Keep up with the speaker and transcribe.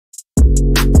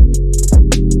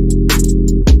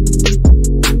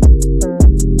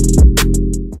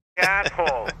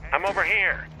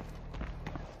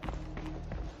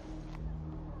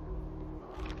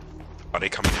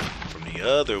the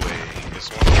other way. This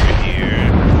one over here.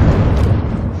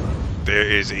 There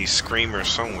is a screamer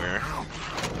somewhere.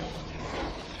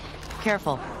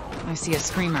 Careful. I see a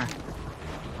screamer.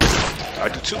 I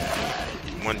do too.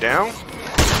 One down.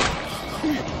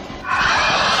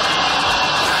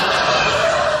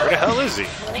 Where the hell is he?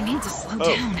 I need to slow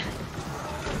down.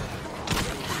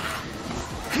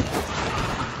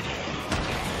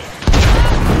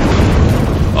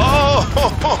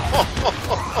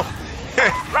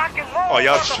 Oh,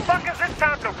 y'all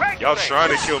trying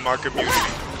to kill my community.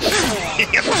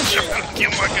 Y'all trying to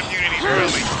kill my community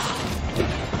early.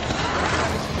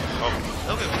 Oh,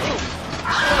 look at move.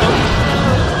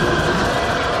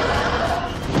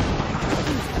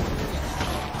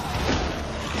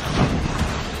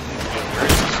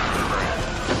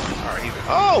 Alright, even.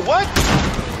 Oh, what?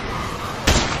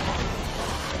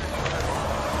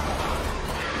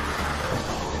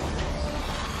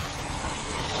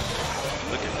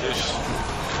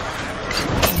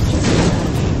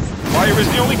 Fire is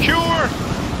the only cure!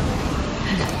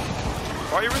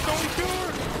 Fire is the only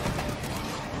cure!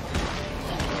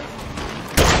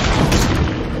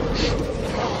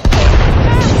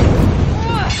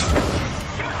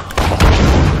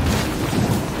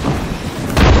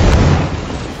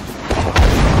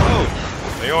 Oh!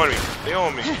 They on me. They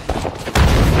on me.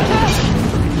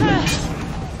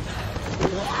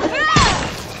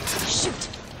 Shoot!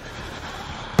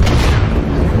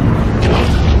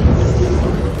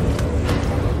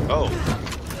 Oh.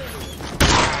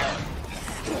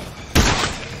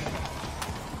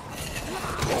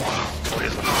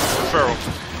 Feral.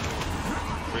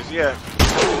 Where's he at?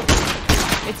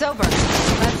 It's over.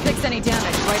 Let's fix any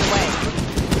damage right away.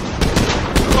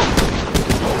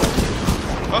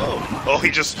 Oh. Oh,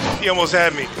 he almost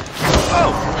had me.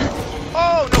 Oh.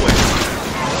 Oh, no way.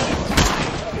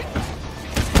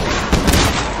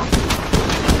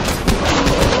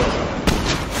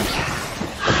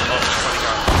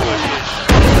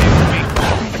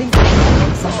 I think the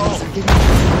zombies are getting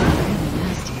really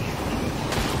nasty.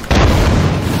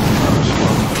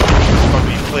 About to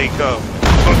be plagued up.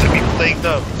 About to be plagued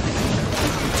up.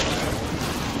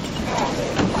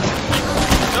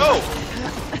 No!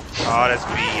 Oh, that's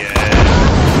BS.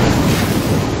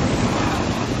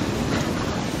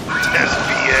 That's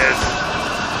BS.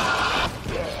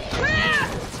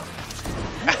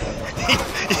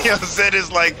 Yo, Zed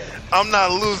is like, I'm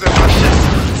not losing my shit.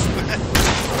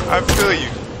 I feel you.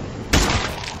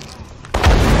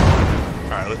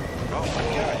 Alright, look. Oh my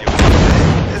god, yo.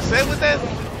 Is Zed with that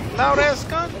loud ass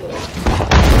gun?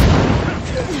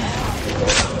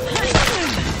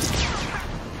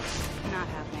 Not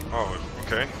happening. Oh,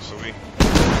 okay. So we.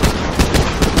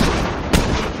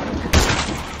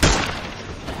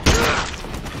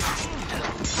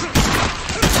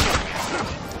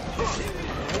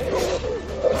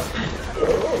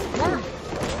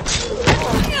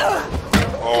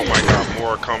 Oh my god, more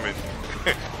are coming.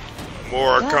 More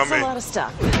are coming. That's a lot of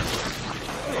stuff.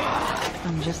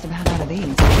 I'm just about out of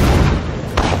these.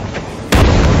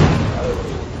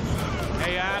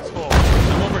 Hey, asshole.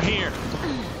 I'm over here.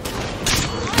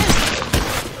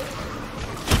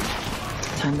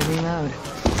 Time to reload.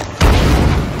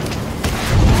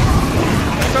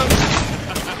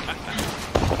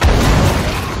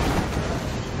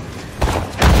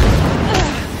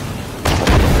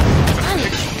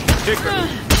 Kicker.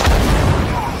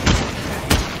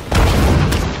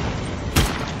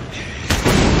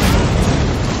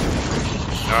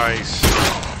 Nice.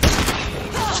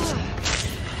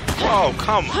 Oh,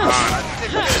 come on.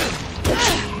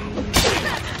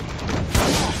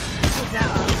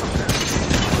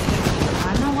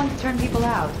 I'm not one to turn people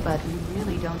out, but we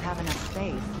really don't have enough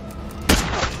space.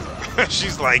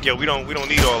 She's like, yo, we don't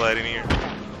need all that in here.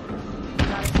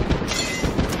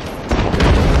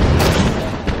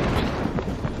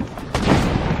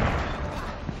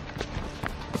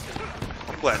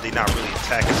 I'm glad they're not really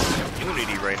attacking the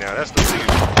community right now. That's the thing.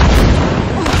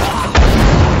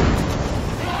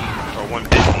 Or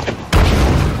 150.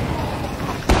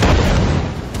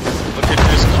 Look at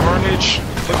this carnage.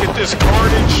 Look at this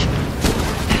carnage.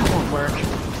 That won't work.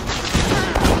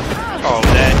 Oh,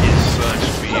 that is such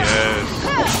BS.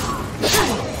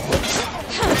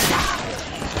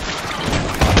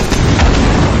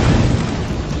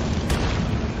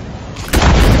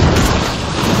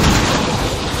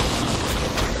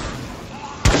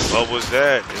 What was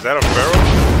that? Is that a feral?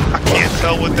 I can't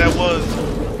tell what that was.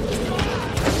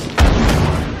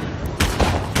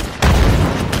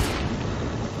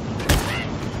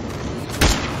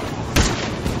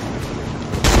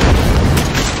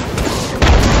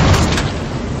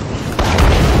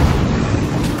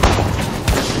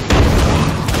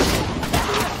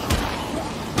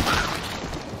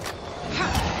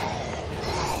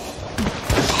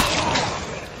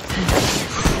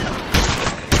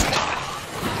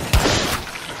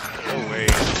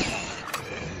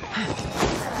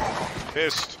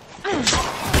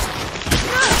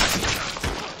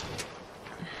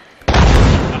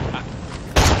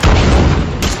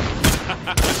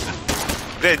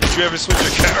 Zed, did you ever switch your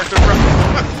character, bro?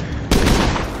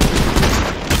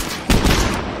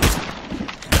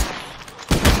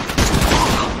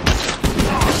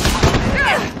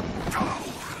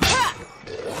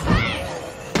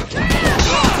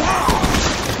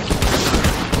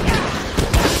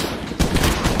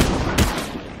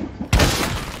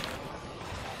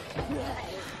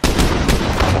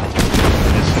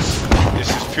 This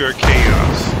is pure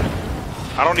chaos.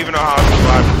 I don't even know how I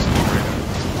survived this right now.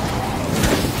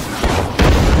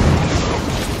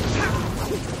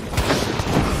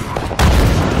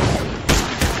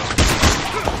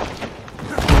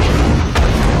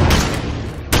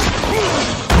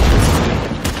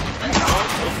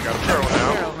 Got a barrel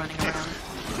now. Girl running around.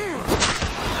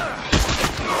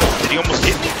 Did he almost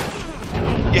get me?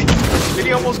 Yeah. Did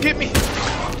he almost get me?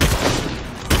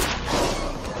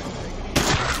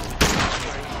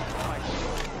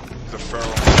 The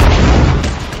feral.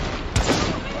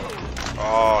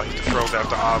 Oh, he defroze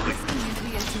after Oddly. We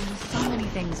are doing so many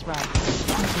things right.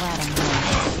 I'm glad I'm here.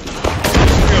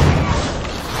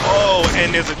 Oh,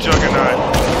 and there's a juggernaut.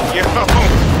 Yo,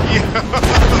 yo.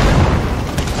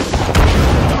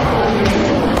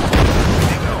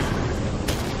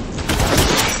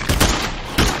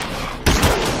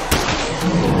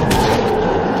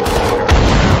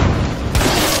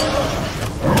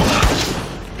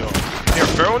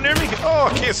 Feral near me? Oh,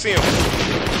 I can't see him.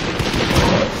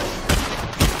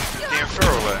 Damn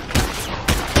feral at.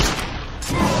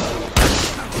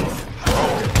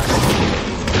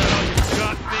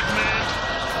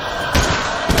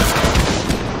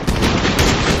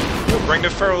 Yo, bring the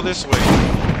feral this way.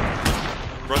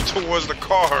 Run towards the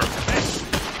car. Hey,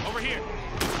 over here.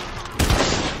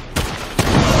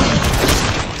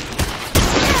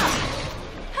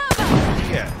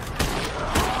 Yeah.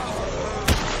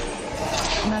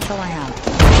 And that's all I have.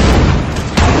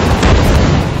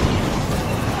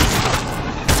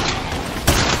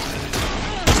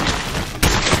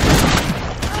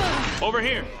 Over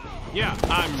here. Yeah,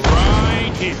 I'm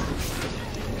right here.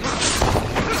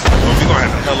 Oh, we gonna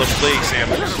have a hella plague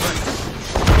samples.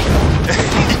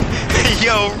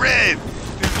 Yo, Red!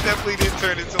 This definitely did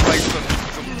turn into like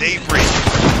some daybreak.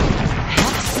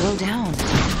 Slow down.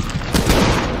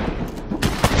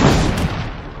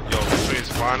 Yo, this is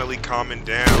finally calming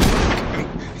down.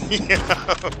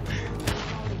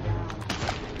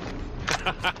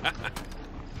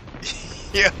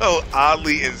 Yo,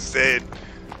 Oddly and Zed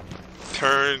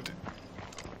turned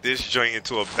this joint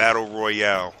into a battle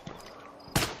royale.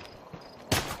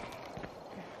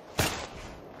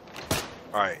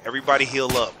 Alright, everybody heal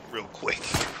up real quick.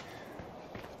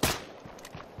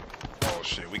 Oh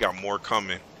shit, we got more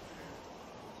coming.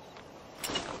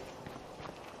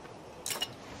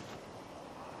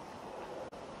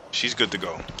 She's good to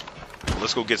go.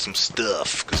 Let's go get some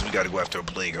stuff, because we gotta go after a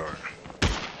plague heart.